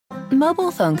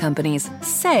Mobile phone companies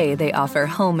say they offer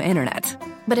home internet.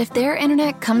 But if their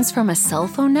internet comes from a cell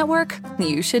phone network,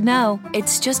 you should know.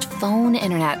 It's just phone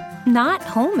internet, not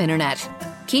home internet.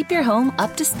 Keep your home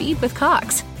up to speed with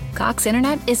Cox. Cox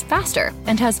internet is faster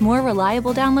and has more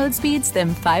reliable download speeds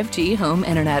than 5G home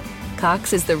internet.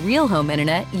 Cox is the real home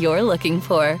internet you're looking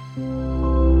for.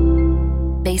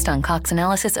 Based on Cox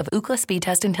analysis of Ookla speed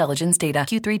test intelligence data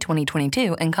Q3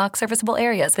 2022 and Cox serviceable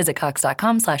areas, visit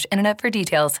cox.com/internet for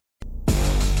details.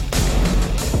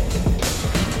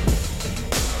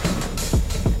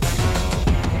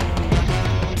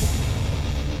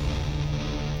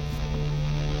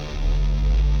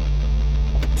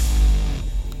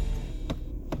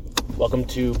 Welcome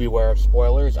to Beware of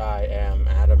Spoilers. I am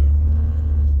Adam.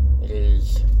 It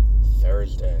is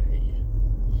Thursday,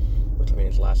 which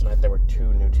means last night there were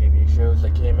 2 new TV shows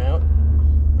that came out.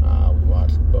 We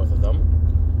watched both of them.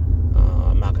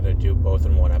 I'm not going to do both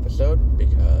in one episode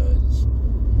because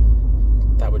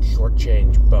that would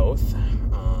shortchange both.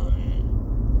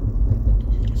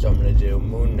 So I'm going to do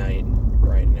Moon Knight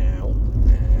right now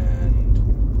and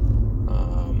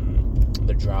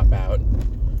The Dropout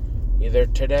either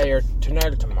today or tonight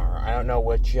or tomorrow. I don't know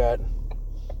which yet.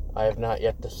 I have not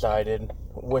yet decided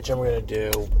which I'm going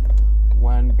to do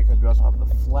when, because we also have the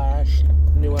Flash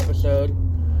new episode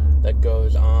that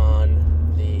goes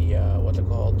on the, what's it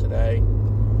called today?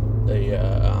 On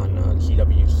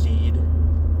CW Seed,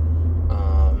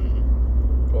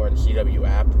 or the CW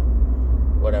app,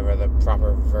 whatever the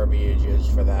proper verbiage is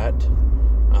for that.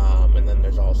 And then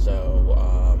there's also,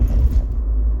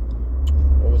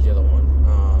 what was the other one?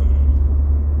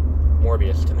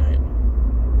 Morbius tonight.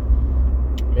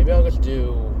 Maybe I'll just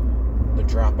do The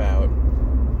Dropout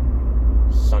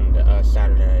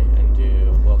Saturday and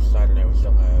do, well, Saturday we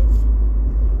still have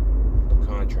The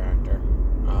Contractor.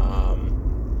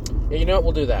 Yeah, you know what,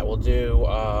 we'll do that. We'll do,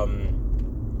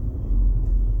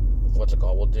 what's it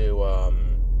called? We'll do,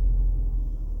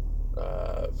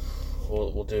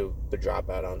 we'll do The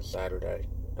Dropout on Saturday,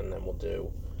 and then we'll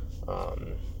do,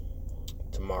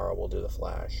 tomorrow we'll do The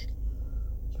Flash.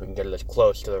 So we can get it as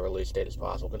close to the release date as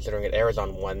possible, considering it airs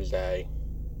on Wednesday.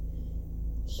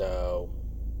 So,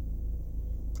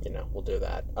 we'll do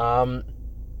that.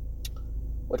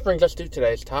 Which brings us to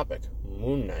today's topic,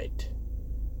 Moon Knight.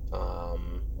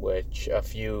 Which a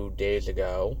few days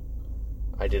ago,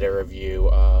 I did a review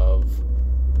of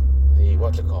the,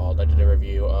 I did a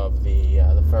review of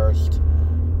the first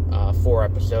 4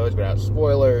 episodes without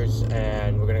spoilers,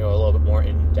 and we're going to go a little bit more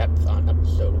in depth on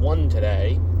episode 1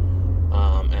 today,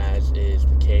 as is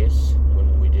the case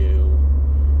when we do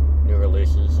new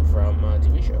releases from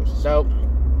TV shows. So,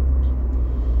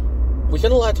 we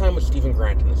spent a lot of time with Stephen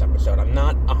Grant in this episode. I'm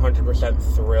not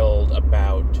 100% thrilled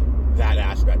about that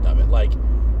aspect of it.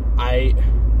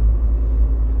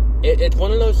 It's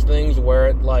one of those things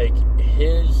where,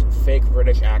 his fake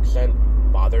British accent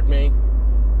bothered me.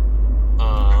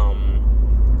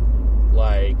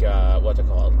 What's it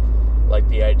called?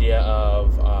 The idea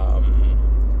of,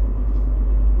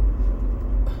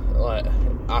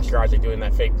 Oscar Isaac doing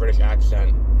that fake British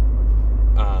accent,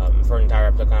 for an entire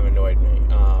episode kind of annoyed me.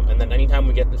 And then anytime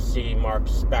we get to see Mark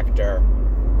Spector,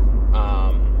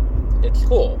 it's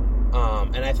cool.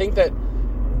 And I think that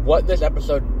what this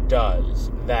episode does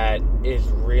that is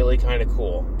really kind of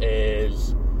cool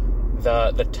is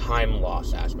the time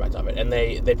loss aspect of it. And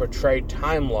they portray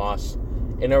time loss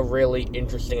in a really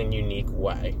interesting and unique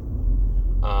way.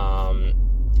 And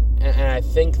I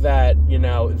think that,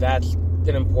 that's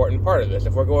an important part of this.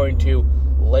 If we're going to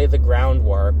lay the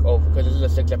groundwork because this is a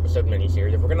 6-episode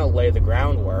miniseries, if we're going to lay the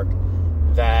groundwork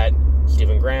that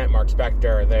Stephen Grant, Mark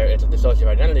Spector, it's a dissociative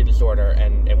identity disorder,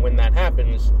 and when that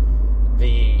happens,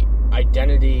 the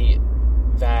identity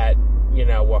that,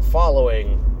 we're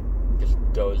following just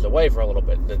goes away for a little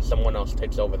bit, then someone else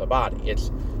takes over the body.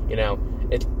 It's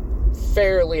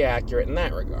fairly accurate in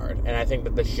that regard, and I think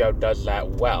that this show does that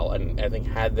well, and I think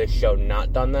had this show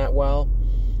not done that well,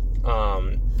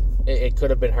 it could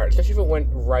have been hard, especially if it went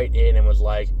right in and was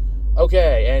like,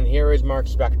 okay, and here is Mark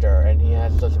Spector, and he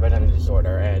has dissociative identity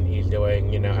disorder, and he's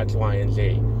doing, X, Y, and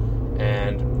Z,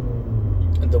 and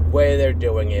the way they're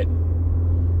doing it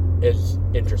is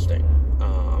interesting,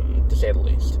 to say the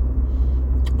least.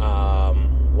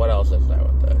 What else is there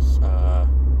with this?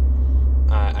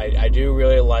 I do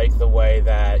really like the way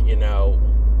that,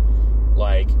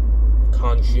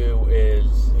 Khonshu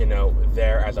is,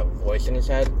 there as a voice in his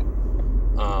head,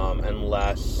 and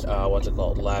less, less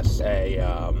a,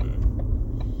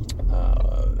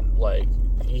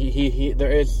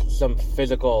 there is some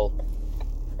physical,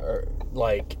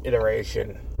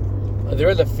 iteration. There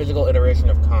is a physical iteration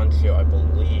of Khonshu, I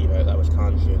believe, that was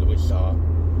Khonshu, that we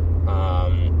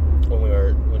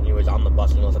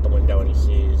bus and he looks out the window and he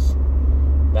sees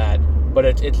that. But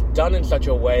it's done in such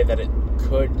a way that it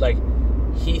could, like,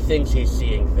 he thinks he's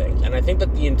seeing things. And I think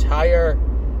that the entire,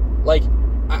 like,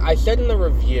 I said in the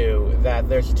review that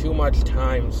there's too much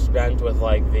time spent with,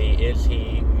 like, is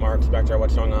he Mark Spector,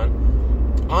 what's going on?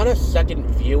 On a second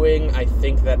viewing, I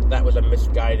think that was a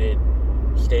misguided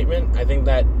statement. I think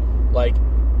that, like,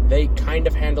 they kind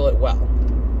of handle it well.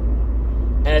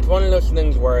 And it's one of those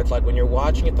things where it's like, when you're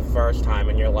watching it the first time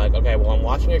and you're like, okay, well, I'm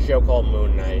watching a show called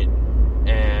Moon Knight,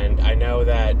 and I know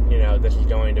that, you know, this is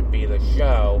going to be the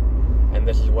show, and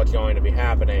this is what's going to be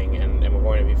happening, and we're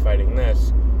going to be fighting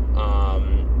this.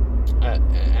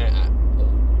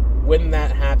 When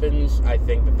that happens, I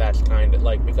think that's kind of,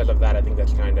 like, because of that, I think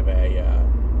that's kind of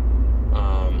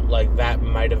like, that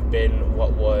might have been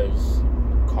what was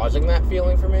causing that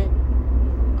feeling for me.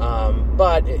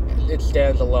 But it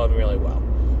stands alone really well.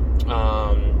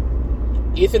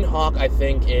 Ethan Hawke, I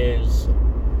think, is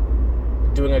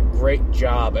doing a great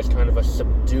job as kind of a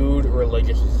subdued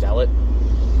religious zealot.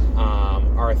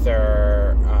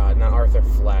 Arthur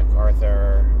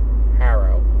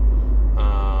Harrow.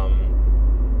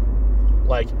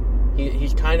 Like,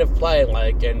 he's kind of playing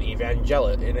like an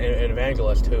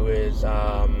evangelist who is,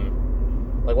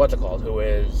 like, what's it called? Who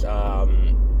is,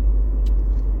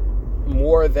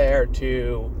 more there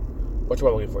to, what's what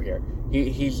I'm looking for here?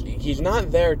 He's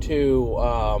not there to,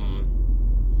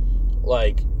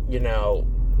 like, you know,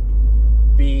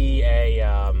 be a,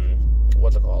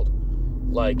 what's it called?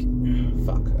 Like,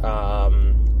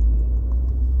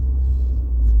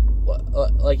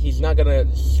 like, he's not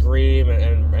gonna scream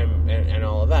and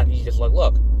all of that. He's just like,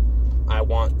 look, I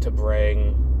want to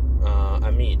bring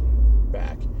Amit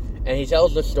back. And he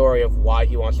tells the story of why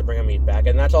he wants to bring Amit back,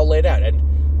 and that's all laid out. And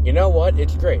you know what?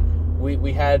 It's great.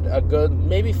 We had a good,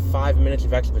 maybe 5 minutes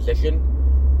of exposition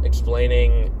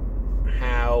explaining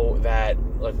how that,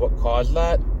 like, what caused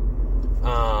that,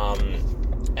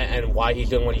 and why he's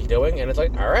doing what he's doing, and it's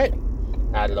like, alright,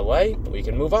 out of the way, we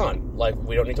can move on. Like,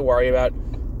 we don't need to worry about,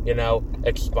 you know,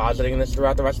 expositing this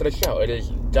throughout the rest of the show. It is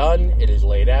done, it is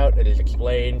laid out, it is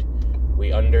explained,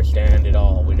 we understand it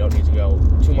all. We don't need to go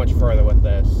too much further with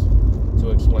this to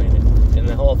explain it. And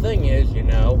the whole thing is, you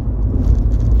know,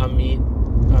 Amit,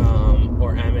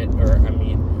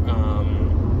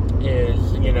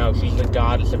 is, you know, she's the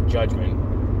goddess of judgment.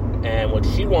 And what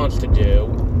she wants to do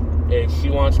is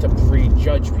she wants to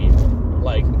prejudge people.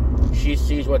 Like, she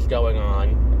sees what's going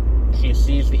on. She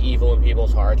sees the evil in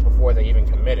people's hearts before they even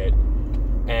commit it.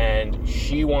 And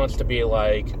she wants to be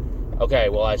like, okay,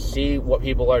 well, I see what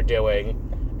people are doing,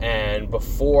 and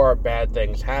before bad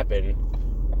things happen,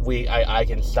 I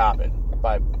can stop it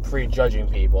by prejudging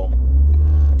people.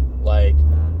 Like,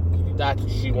 that's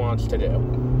what she wants to do.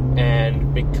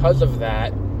 And because of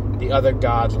that, the other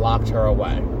gods locked her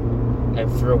away and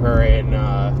threw her in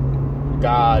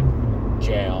god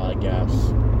jail, I guess.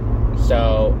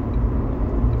 So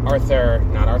Arthur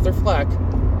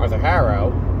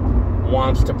Harrow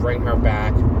wants to bring her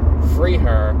back, free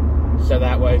her, so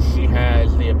that way she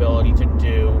has the ability to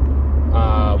do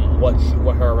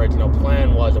what her original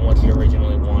plan was and what she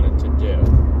originally wanted to do.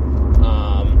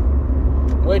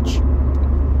 Which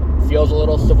feels a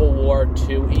little Civil War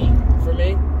 2-y for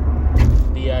me.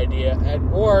 The idea,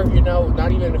 or, you know,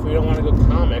 not even if we don't want to go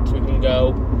comics, we can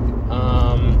go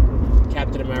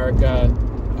Captain America,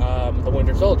 the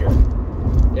Winter Soldier.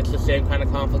 It's the same kind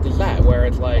of conflict as that, where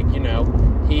it's like, you know,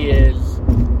 he is,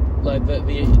 like,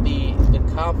 the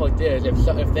conflict is,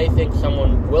 if they think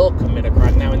someone will commit a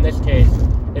crime. Now, in this case,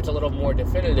 it's a little more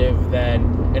definitive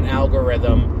than an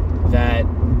algorithm that,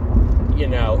 you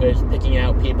know, is picking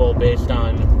out people based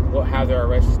on how they're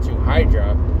arrested to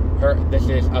Hydra. This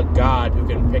is a god who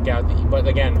can pick out but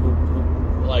again, who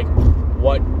like,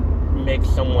 what makes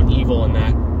someone evil in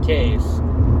that case?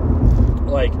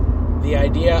 Like, the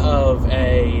idea of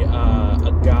a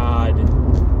god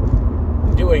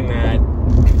doing that,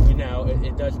 you know,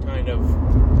 it does kind of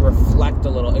reflect a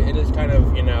little. It is kind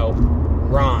of, you know,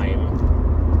 rhyme,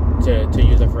 to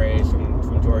use a phrase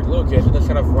from George Lucas. It does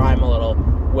kind of rhyme a little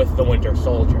with the Winter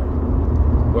Soldier,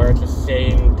 where it's the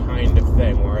same kind of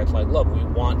thing, where it's like, look, we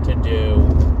want to do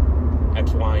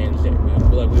X, Y, and Z.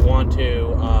 We want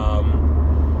to,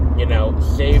 you know,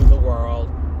 save the world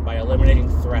by eliminating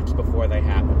threats before they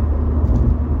happen.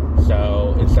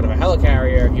 So instead of a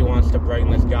helicarrier, he wants to bring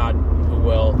this god who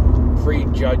will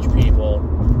prejudge people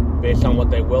based on what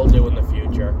they will do in the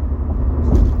future.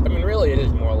 I mean, really, it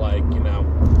is more like, you know,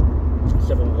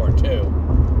 Civil War 2,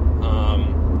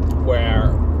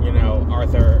 where, you know,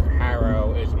 Arthur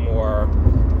Harrow is more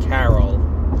Carol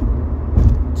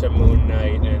to Moon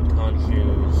Knight and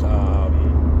Khonshu's,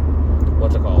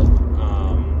 what's it called?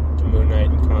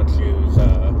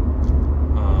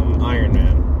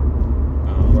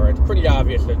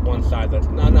 either.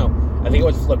 No. I think it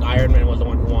was flipped. Iron Man was the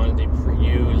one who wanted to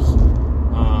use,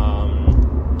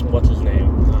 what's his name?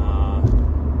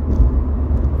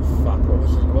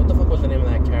 What the fuck was the name of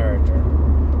that character?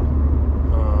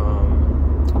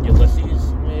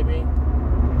 Ulysses, maybe?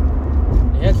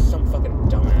 He has some fucking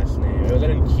dumbass name.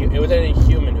 It was an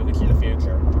Inhuman who could see the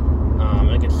future.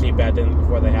 I could see back then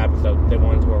before they happened, so they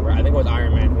wanted to arrest. I think it was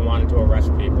Iron Man who wanted to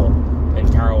arrest people,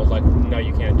 and Carol was like, "No,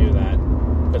 you can't do that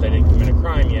because they didn't commit a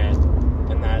crime yet,"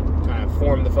 and that kind of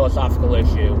formed the philosophical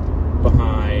issue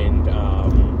behind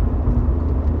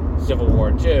Civil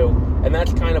War II, and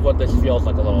that's kind of what this feels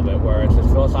like a little bit, where it's this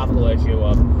philosophical issue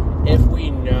of if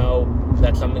we know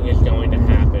that something is going to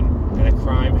happen and a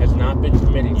crime has not been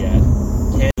committed yet,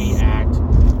 can we act?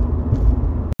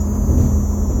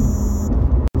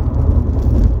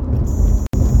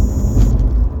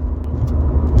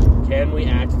 Can we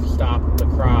act to stop the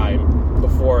crime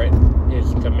before it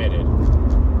is committed?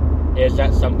 Is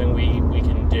that something we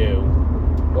can do?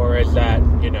 Or is that,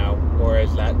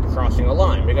 crossing a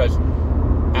line? Because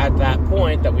at that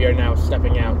point that we are now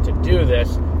stepping out to do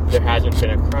this, there hasn't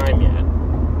been a crime yet.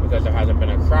 Because there hasn't been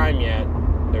a crime yet,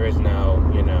 there is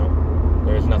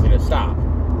there is nothing to stop.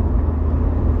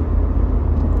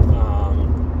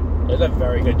 There's a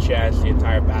very good chance the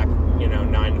entire back,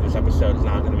 9 of this episode is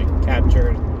not going to be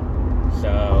captured.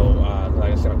 So,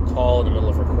 like I said, I'm called in the middle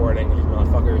of recording. These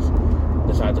motherfuckers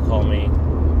decide to call me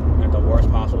at the worst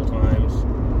possible times.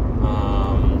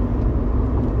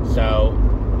 So,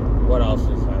 what else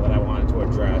is that I wanted to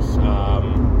address?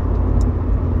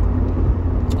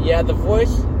 The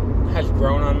voice has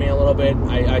grown on me a little bit.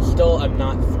 I still am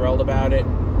not thrilled about it,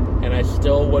 and I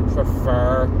still would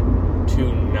prefer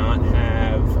to not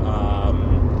have,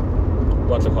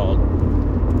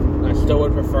 I still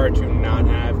would prefer to not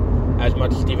have as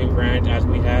much Stephen Grant as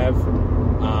we have,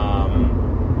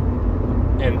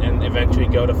 and eventually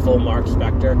go to full Mark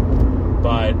Spector,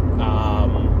 but,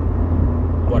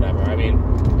 whatever. I mean,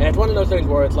 and it's one of those things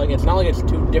where it's like, it's not like it's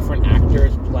two different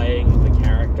actors playing the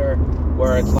character,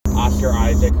 where it's like Oscar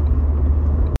Isaac.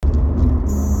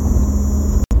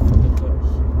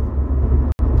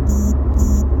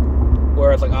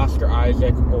 Where it's like Oscar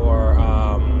Isaac or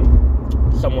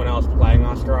someone else playing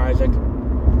Oscar Isaac.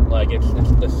 Like, it's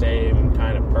the same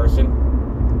kind of person.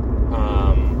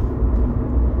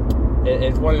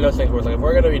 It's one of those things where it's like, if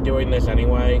we're going to be doing this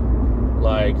anyway,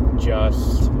 like,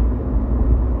 just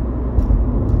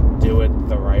do it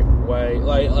the right way.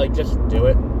 Like just do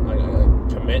it. Like,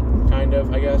 commit, kind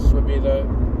of, I guess, would be the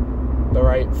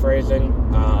right phrasing.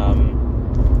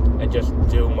 And just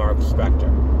do Mark Spector.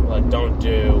 Like, don't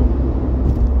do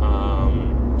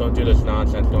this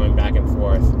nonsense going back and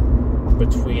forth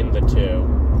between the two.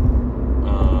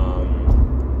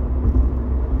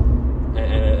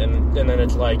 And then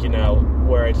it's like,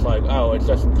 where it's like, oh, it's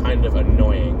just kind of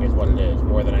annoying is what it is,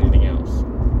 more than anything else.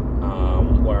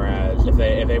 Whereas if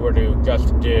they were to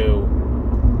just do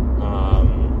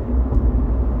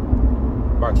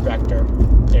Mark Spector,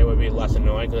 it would be less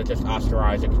annoying because it's just Oscar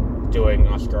Isaac doing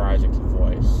Oscar Isaac's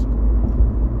voice.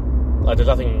 Like, there's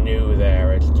nothing new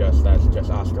there. That's just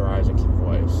Oscar Isaac's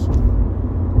voice.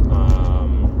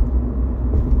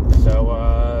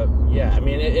 I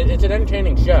mean, it's an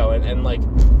entertaining show, and like,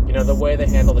 the way they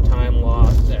handle the time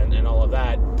loss and all of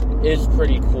that is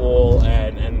pretty cool,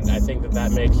 and I think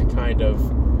that makes it kind of,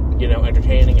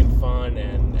 entertaining and fun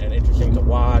and interesting to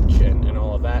watch and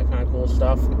all of that kind of cool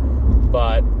stuff.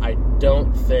 But I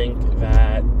don't think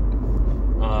that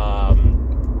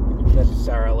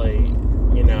necessarily,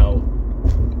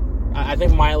 I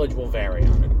think mileage will vary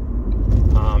on it.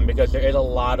 Because there is a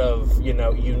lot of, you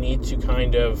need to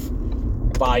kind of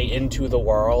buy into the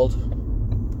world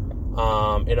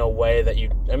in a way that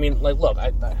look,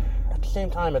 at the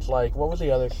same time, it's like, what was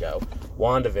the other show?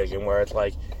 WandaVision, where it's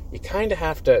like, you kind of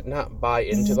have to not buy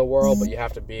into the world, but you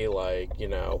have to be like,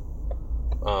 what's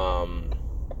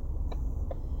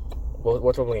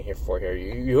what I'm looking for here?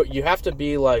 You have to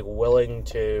be like willing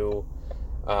to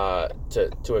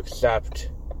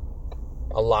accept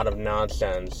a lot of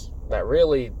nonsense that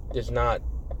really is not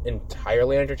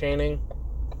entirely entertaining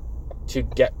to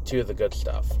get to the good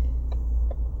stuff.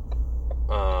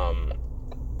 And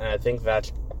I think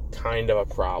that's kind of a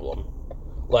problem.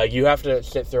 Like, you have to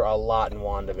sit through a lot in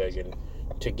WandaVision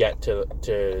to get to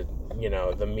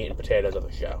the meat and potatoes of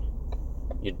the show.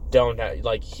 You don't have,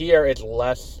 like, here it's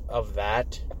less of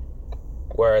that,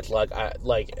 where it's like,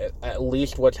 at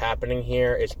least what's happening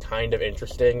here is kind of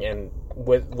interesting, and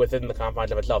within the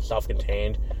confines of itself,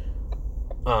 self-contained.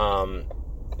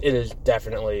 It is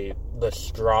definitely the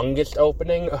strongest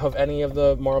opening of any of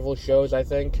the Marvel shows, I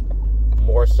think.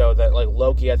 more so that, like,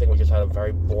 Loki, I think, we just had a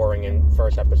very boring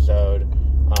first episode.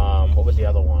 What was the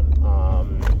other one?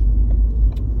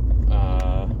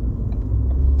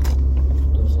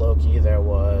 There was Loki, there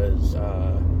was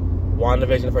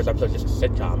WandaVision, the first episode, just a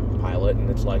sitcom pilot, and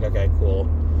it's like, okay, cool.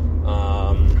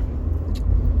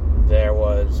 There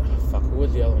was, who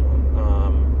was the other one?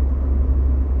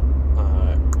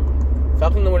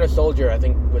 Falcon and the Winter Soldier, I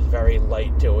think, was very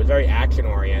light, too. It was very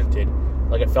action-oriented.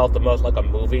 Like, it felt the most like a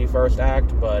movie first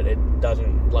act, but it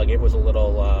doesn't, like, it was a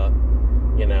little,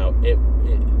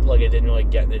 it didn't really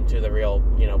get into the real,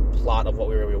 plot of what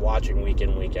we were watching week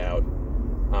in, week out.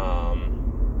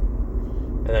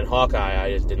 And then Hawkeye,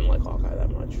 I just didn't like Hawkeye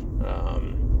that much.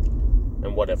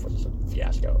 And What If was a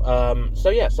fiasco.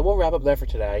 So we'll wrap up there for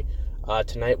today.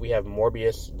 Tonight we have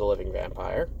Morbius the Living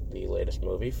Vampire, the latest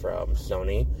movie from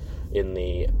Sony in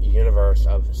the universe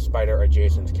of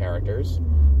Spider-adjacent characters.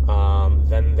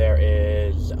 Then there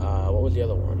is, what was the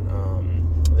other one?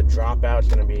 The Dropout's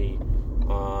going to be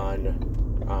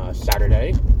on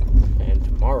Saturday, and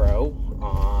tomorrow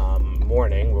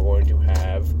morning we're going to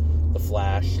have The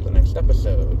Flash, the next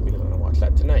episode, because I'm going to watch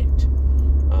that tonight.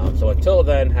 So until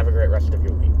then, have a great rest of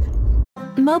your week.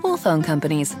 Mobile phone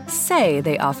companies say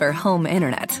they offer home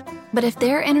internet. But if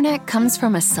their internet comes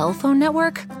from a cell phone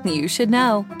network, you should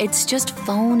know. It's just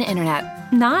phone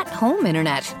internet, not home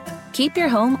internet. Keep your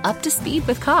home up to speed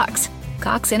with Cox.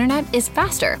 Cox internet is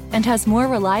faster and has more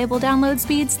reliable download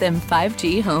speeds than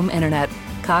 5G home internet.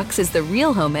 Cox is the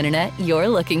real home internet you're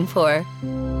looking for.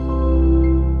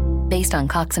 Based on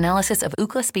Cox analysis of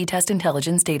Ookla speed test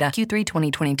intelligence data Q3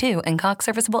 2022 and Cox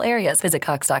serviceable areas, visit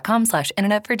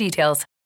cox.com/internet for details.